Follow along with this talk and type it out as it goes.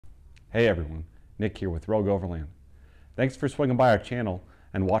Hey everyone, Nick here with Rogue Overland. Thanks for swinging by our channel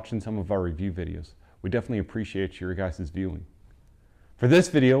and watching some of our review videos. We definitely appreciate your guys' viewing. For this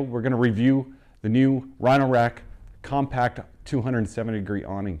video, we're going to review the new Rhino Rack compact 270-degree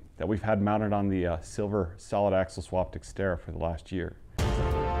awning that we've had mounted on the silver solid axle swapped Xterra for the last year.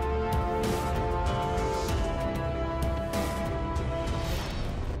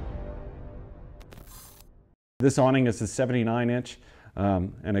 This awning is a 79-inch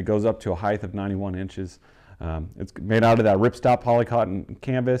and it goes up to a height of 91 inches. It's made out of that ripstop polycotton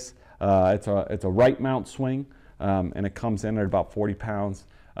canvas. It's a right mount swing and it comes in at about 40 pounds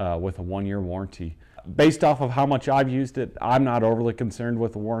with a 1-year warranty. Based off of how much I've used it, I'm not overly concerned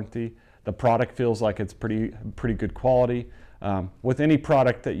with the warranty. The product feels like it's pretty good quality. With any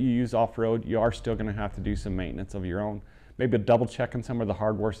product that you use off-road, you are still going to have to do some maintenance of your own. Maybe double checking some of the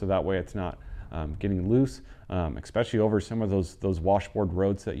hardware so that way it's not getting loose, especially over some of those washboard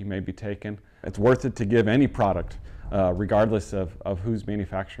roads that you may be taking. It's worth it to give any product, regardless of who's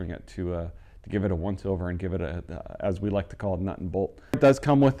manufacturing it, to give it a once-over and give it as we like to call it, nut and bolt. It does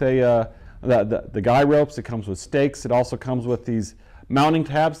come with the guy ropes. It comes with stakes. It also comes with these mounting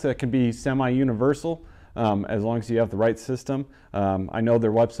tabs that can be semi-universal as long as you have the right system. I know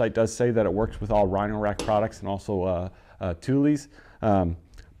their website does say that it works with all Rhino Rack products and also Thule's.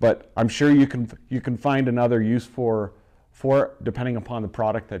 But I'm sure you can find another use for it depending upon the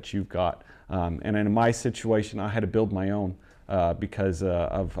product that you've got. And in my situation, I had to build my own because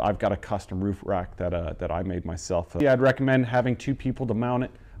I've got a custom roof rack that I made myself. Yeah, I'd recommend having 2 people to mount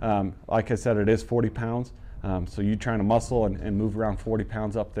it. Like I said, it is 40 pounds. So you trying to muscle and move around 40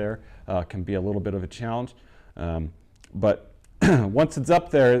 pounds up there can be a little bit of a challenge. But once it's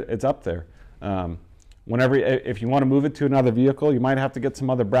up there, it's up there. If you want to move it to another vehicle, you might have to get some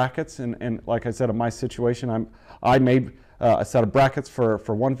other brackets. And like I said, in my situation, I made a set of brackets for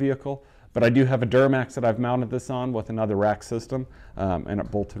one vehicle, but I do have a Duramax that I've mounted this on with another rack system, and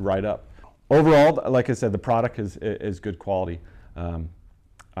it bolted right up. Overall, like I said, the product is good quality.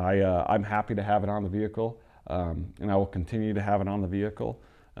 I'm happy to have it on the vehicle, and I will continue to have it on the vehicle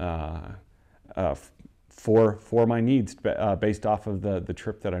for my needs based off of the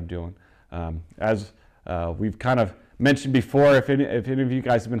trip that I'm doing. As we've kind of mentioned before, if any of you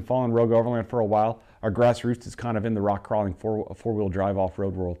guys have been following Rogue Overland for a while, our grassroots is kind of in the rock crawling four-wheel drive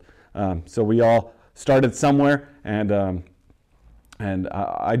off-road world. So we all started somewhere, and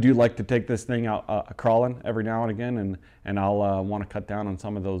I do like to take this thing out crawling every now and again, and I'll want to cut down on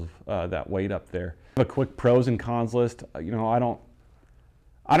some of those that weight up there. A quick pros and cons list. You know, I don't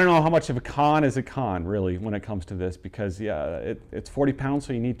know how much of a con is a con, really, when it comes to this, because, yeah, it's 40 pounds,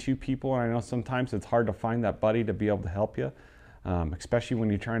 so you need 2 people, and I know sometimes it's hard to find that buddy to be able to help you, especially when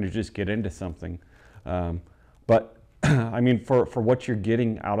you're trying to just get into something. But, I mean, for what you're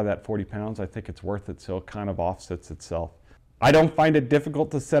getting out of that 40 pounds, I think it's worth it, so it kind of offsets itself. I don't find it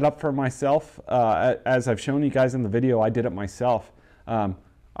difficult to set up for myself. As I've shown you guys in the video, I did it myself.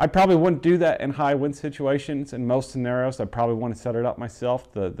 I probably wouldn't do that in high wind situations. In most scenarios, I probably want to set it up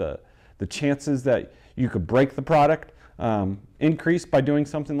myself. The chances that you could break the product increase by doing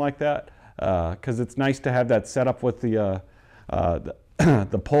something like that, because it's nice to have that set up with the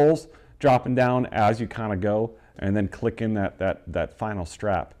poles dropping down as you kind of go, and then click in that final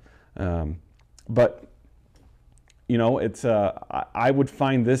strap. But you know, it's I would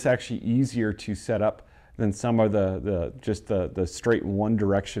find this actually easier to set up than some of the straight one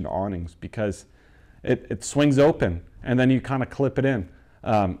direction awnings, because it swings open and then you kind of clip it in,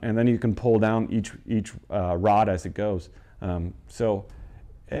 and then you can pull down each rod as it goes. And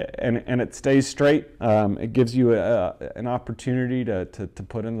it stays straight. It gives you an opportunity to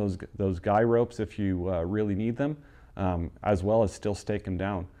put in those guy ropes if you really need them, as well as still stake them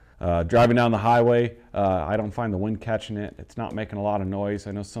down. Driving down the highway, I don't find the wind catching it. It's not making a lot of noise.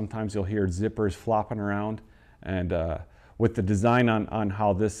 I know sometimes you'll hear zippers flopping around, and with the design on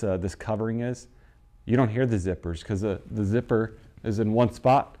how this covering is, you don't hear the zippers, because the zipper is in one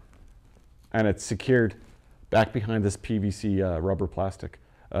spot and it's secured back behind this PVC rubber plastic.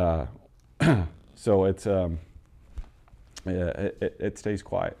 So it stays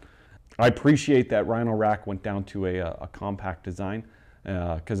quiet. I appreciate that Rhino Rack went down to a compact design,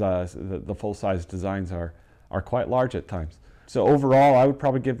 because the full-size designs are quite large at times. So overall, I would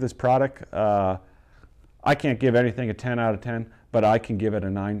probably give this product, I can't give anything a 10 out of 10, but I can give it a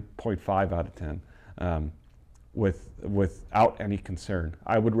 9.5 out of 10 without any concern.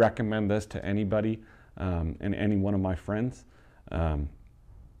 I would recommend this to anybody and any one of my friends.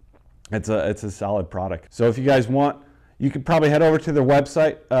 It's a solid product. So if you guys want, you could probably head over to their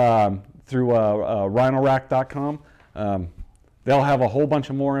website through rhinorack.com. They'll have a whole bunch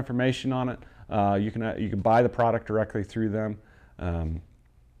of more information on it. You can buy the product directly through them,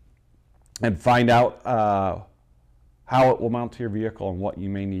 and find out how it will mount to your vehicle and what you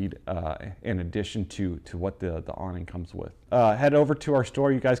may need in addition to what the awning comes with. Head over to our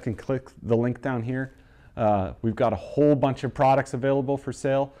store. You guys can click the link down here. We've got a whole bunch of products available for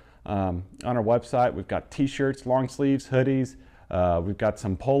sale on our website. We've got t-shirts, long sleeves, hoodies. We've got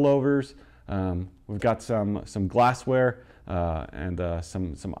some pullovers. We've got some glassware and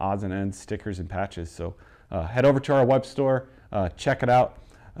some odds and ends, stickers and patches. So head over to our web store, check it out.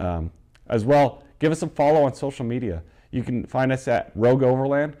 As well, give us a follow on social media. You can find us at Rogue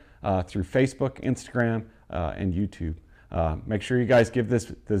Overland through Facebook, Instagram, and YouTube. Make sure you guys give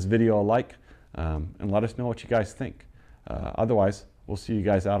this video a like and let us know what you guys think. Otherwise, we'll see you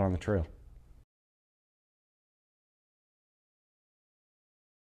guys out on the trail.